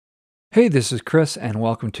Hey, this is Chris, and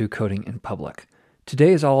welcome to Coding in Public.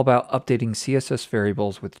 Today is all about updating CSS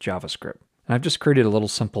variables with JavaScript. And I've just created a little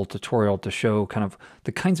simple tutorial to show kind of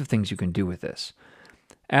the kinds of things you can do with this.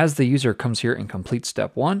 As the user comes here and completes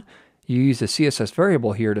step 1, you use the CSS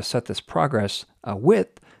variable here to set this progress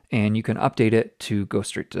width, and you can update it to go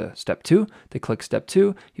straight to step 2. They click step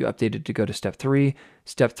 2, you update it to go to step 3.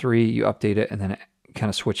 Step 3, you update it, and then kind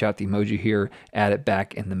of switch out the emoji here, add it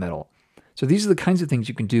back in the middle. So these are the kinds of things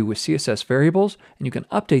you can do with CSS variables, and you can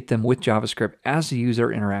update them with JavaScript as the user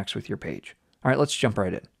interacts with your page. All right, let's jump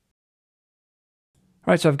right in.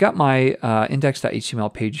 All right, so I've got my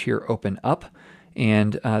index.html page here open up,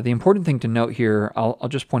 and the important thing to note here, I'll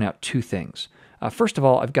just point out two things. First of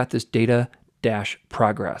all, I've got this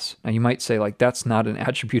data-progress. Now you might say, like, that's not an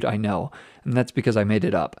attribute I know, and that's because I made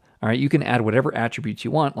it up. All right, you can add whatever attributes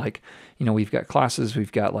you want, like, we've got classes,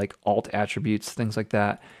 we've got like alt attributes, things like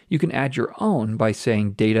that. You can add your own by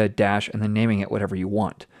saying data dash and then naming it whatever you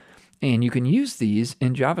want. And you can use these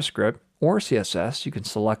in JavaScript or CSS. You can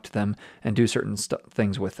select them and do certain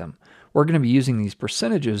things with them. We're going to be using these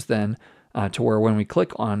percentages then to where when we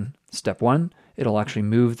click on step 1, it'll actually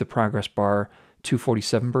move the progress bar to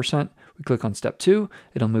 47%. We click on step 2,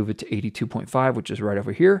 it'll move it to 82.5, which is right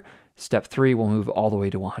over here. Step 3 will move all the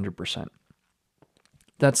way to 100%.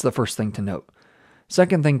 That's the first thing to note.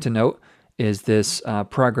 Second thing to note is this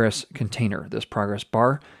progress container, this progress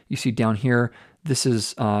bar. You see down here, this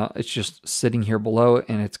is it's just sitting here below,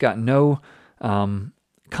 and it's got no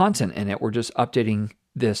content in it. We're just updating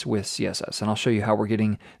this with CSS, and I'll show you how we're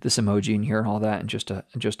getting this emoji in here and all that in just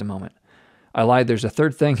a moment. I lied, there's a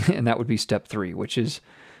third thing, and that would be step 3, which is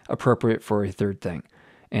appropriate for a third thing.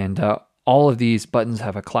 And all of these buttons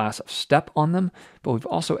have a class of step on them, but we've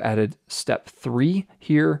also added step 3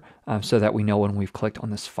 here so that we know when we've clicked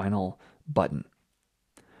on this final button.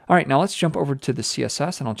 All right, now let's jump over to the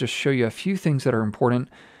CSS, and I'll just show you a few things that are important.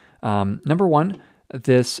 Number one,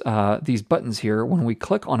 these buttons here, when we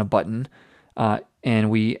click on a button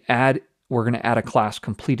and we're going to add a class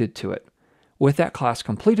completed to it. With that class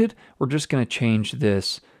completed, we're just going to change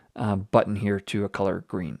this button here to a color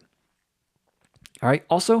green. All right,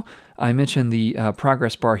 also, I mentioned the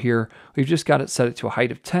progress bar here. We've just got it set to a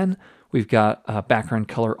height of 10. We've got a background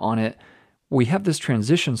color on it. We have this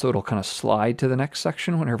transition, so it'll kind of slide to the next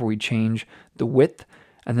section whenever we change the width.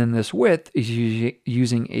 And then this width is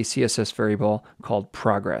using a CSS variable called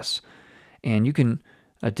progress. And you can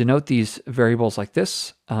denote these variables like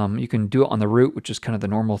this. You can do it on the root, which is kind of the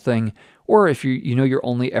normal thing. Or if you know you're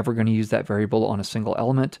only ever going to use that variable on a single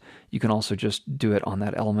element, you can also just do it on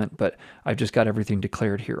that element. But I've just got everything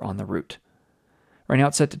declared here on the root. Right now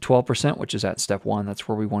it's set to 12%, which is at step 1. That's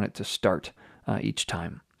where we want it to start each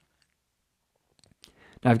time.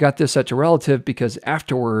 Now I've got this set to relative because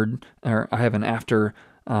afterward, or I have an after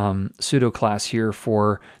pseudo class here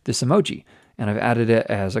for this emoji. And I've added it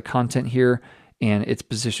as a content here, and it's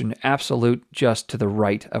positioned absolute just to the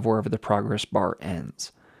right of wherever the progress bar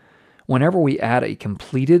ends. Whenever we add a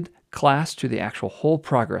completed class to the actual whole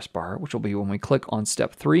progress bar, which will be when we click on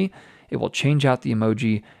step 3, it will change out the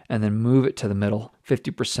emoji and then move it to the middle,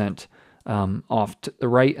 50% off to the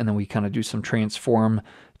right, and then we kind of do some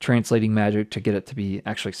translating magic to get it to be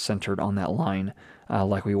actually centered on that line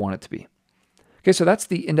like we want it to be. Okay, so that's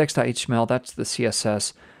the index.html, that's the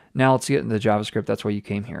CSS. Now let's get into the JavaScript, that's why you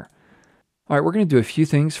came here. All right, we're going to do a few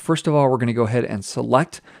things. First of all, we're going to go ahead and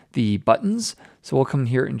select the buttons. So we'll come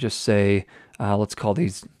here and just say, let's call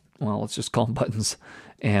these, well, let's just call them buttons.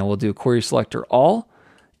 And we'll do query selector all.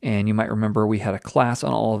 And you might remember we had a class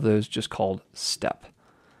on all of those just called step.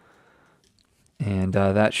 And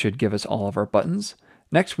that should give us all of our buttons.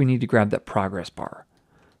 Next, we need to grab that progress bar.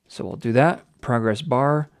 So we'll do that, progress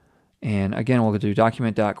bar. And again, we'll do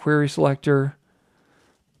document.querySelector.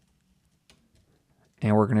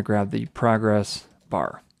 And we're going to grab the progress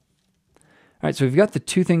bar. All right, so we've got the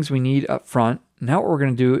two things we need up front. Now what we're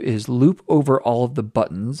going to do is loop over all of the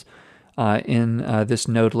buttons in this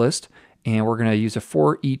node list, and we're going to use a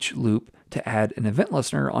forEach loop to add an event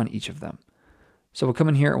listener on each of them. So we'll come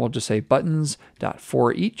in here and we'll just say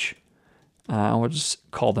buttons.forEach. We'll just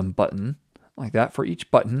call them button, like that. For each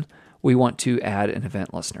button, we want to add an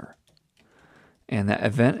event listener. And that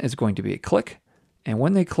event is going to be a click. And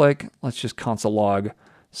when they click, let's just console log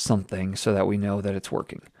something so that we know that it's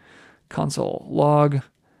working. Console log,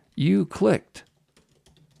 you clicked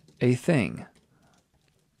a thing.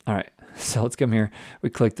 All right, so let's come here.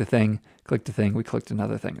 We clicked the thing, we clicked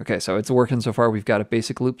another thing. Okay, so it's working so far. We've got a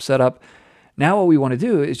basic loop set up. Now what we want to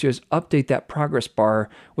do is just update that progress bar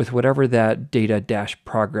with whatever that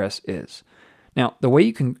data-progress is. Now, the way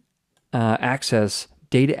you can access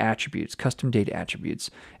data attributes, custom data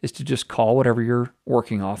attributes, is to just call whatever you're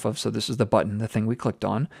working off of. So this is the button, the thing we clicked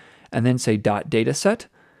on, and then say .dataset.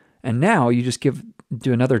 And now you just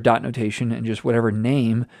do another dot notation and just whatever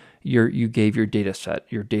name you gave your data set,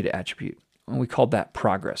 your data attribute. And we called that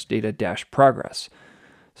progress, data-progress.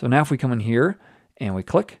 So now if we come in here and we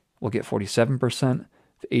click, we'll get 47%,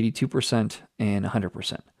 82%, and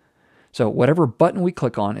 100%. So whatever button we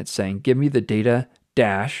click on, it's saying, give me the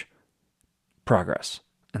data-progress.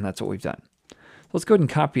 And that's what we've done. So let's go ahead and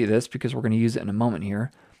copy this because we're going to use it in a moment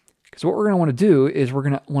here. Because what we're going to want to do is we're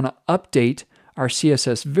going to want to update our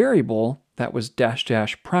CSS variable that was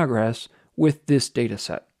 --progress with this data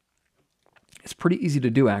set. It's pretty easy to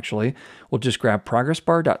do, actually. We'll just grab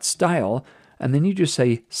progressbar.style, and then you just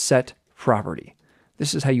say set property.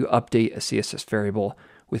 This is how you update a CSS variable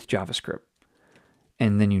with JavaScript.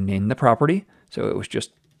 And then you name the property. So it was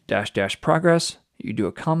just --progress. You do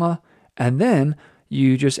a comma, and then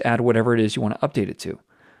you just add whatever it is you want to update it to.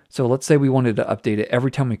 So let's say we wanted to update it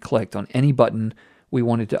every time we clicked on any button, we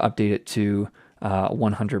wanted to update it to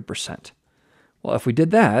 100%. Well, if we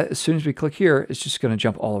did that, as soon as we click here, it's just going to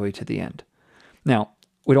jump all the way to the end. Now,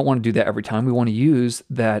 we don't want to do that every time. We want to use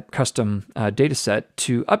that custom data set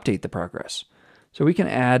to update the progress. So we can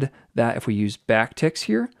add that if we use backticks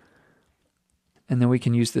here, and then we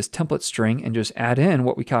can use this template string and just add in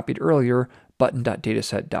what we copied earlier,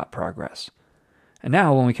 button.dataset.progress. And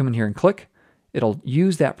now when we come in here and click, it'll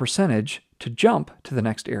use that percentage to jump to the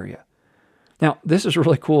next area. Now, this is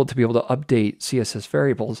really cool to be able to update CSS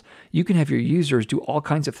variables. You can have your users do all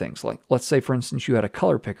kinds of things. Like, let's say, for instance, you had a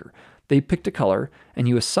color picker. They picked a color, and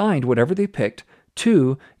you assigned whatever they picked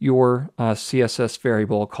to your CSS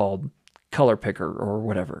variable called color picker or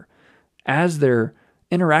whatever. As they're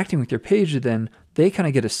interacting with your page, then they kind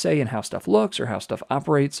of get a say in how stuff looks or how stuff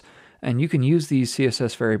operates. And you can use these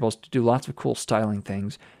CSS variables to do lots of cool styling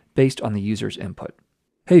things based on the user's input.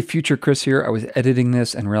 Hey, future Chris here. I was editing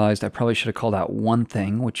this and realized I probably should have called out one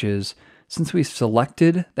thing, which is since we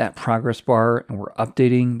selected that progress bar and we're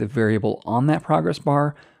updating the variable on that progress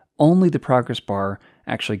bar, only the progress bar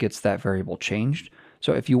actually gets that variable changed.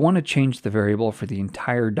 So if you want to change the variable for the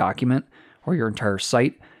entire document or your entire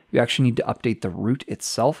site, you actually need to update the root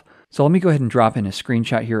itself. So let me go ahead and drop in a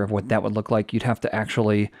screenshot here of what that would look like. You'd have to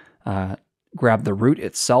actually grab the root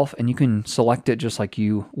itself, and you can select it just like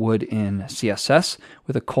you would in CSS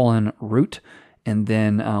with a :root. And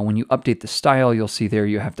then when you update the style, you'll see there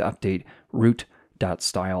you have to update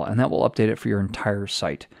root.style, and that will update it for your entire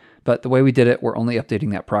site. But the way we did it, we're only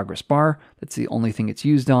updating that progress bar. That's the only thing it's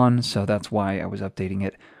used on, so that's why I was updating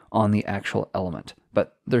it on the actual element.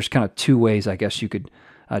 But there's kind of two ways, I guess, you could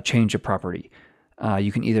change a property.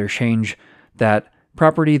 You can either change that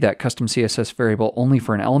property, that custom CSS variable, only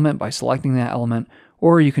for an element by selecting that element,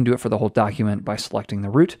 or you can do it for the whole document by selecting the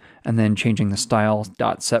root and then changing the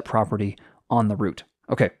style.set property on the root.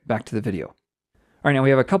 Okay, back to the video. All right, now we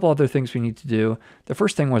have a couple other things we need to do. The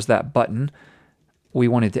first thing was that button. We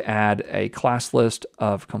wanted to add a class list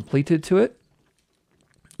of completed to it.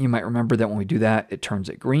 You might remember that when we do that, it turns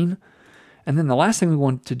it green. And then the last thing we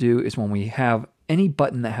want to do is when we have any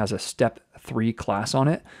button that has a step 3 class on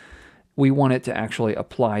it, we want it to actually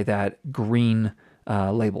apply that green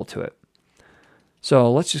label to it.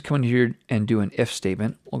 So let's just come in here and do an if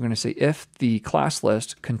statement. We're going to say if the class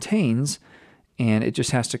list contains, and it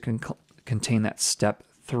just has to contain that step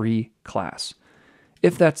 3 class.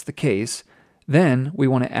 If that's the case, then we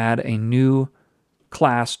want to add a new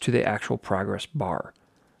class to the actual progress bar.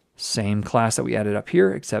 Same class that we added up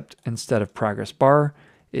here, except instead of progress bar,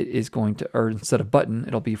 it is going to, or instead of button,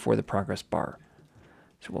 it'll be for the progress bar.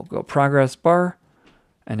 So we'll go progress bar,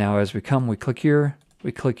 and now as we come, we click here,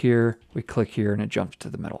 we click here, we click here, and it jumps to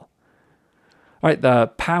the middle. All right, the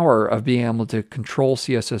power of being able to control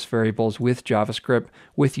CSS variables with JavaScript,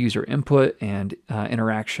 with user input and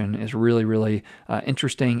interaction is really, really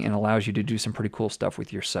interesting and allows you to do some pretty cool stuff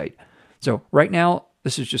with your site. So right now,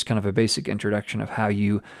 this is just kind of a basic introduction of how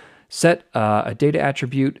you set a data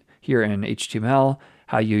attribute here in HTML,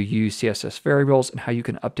 how you use CSS variables, and how you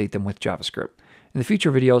can update them with JavaScript. In the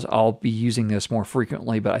future videos, I'll be using this more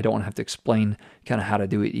frequently, but I don't want to have to explain kind of how to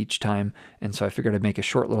do it each time. And so I figured I'd make a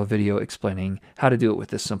short little video explaining how to do it with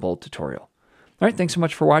this simple tutorial. All right, thanks so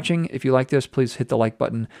much for watching. If you like this, please hit the like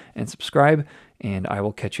button and subscribe, and I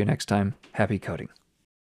will catch you next time. Happy coding.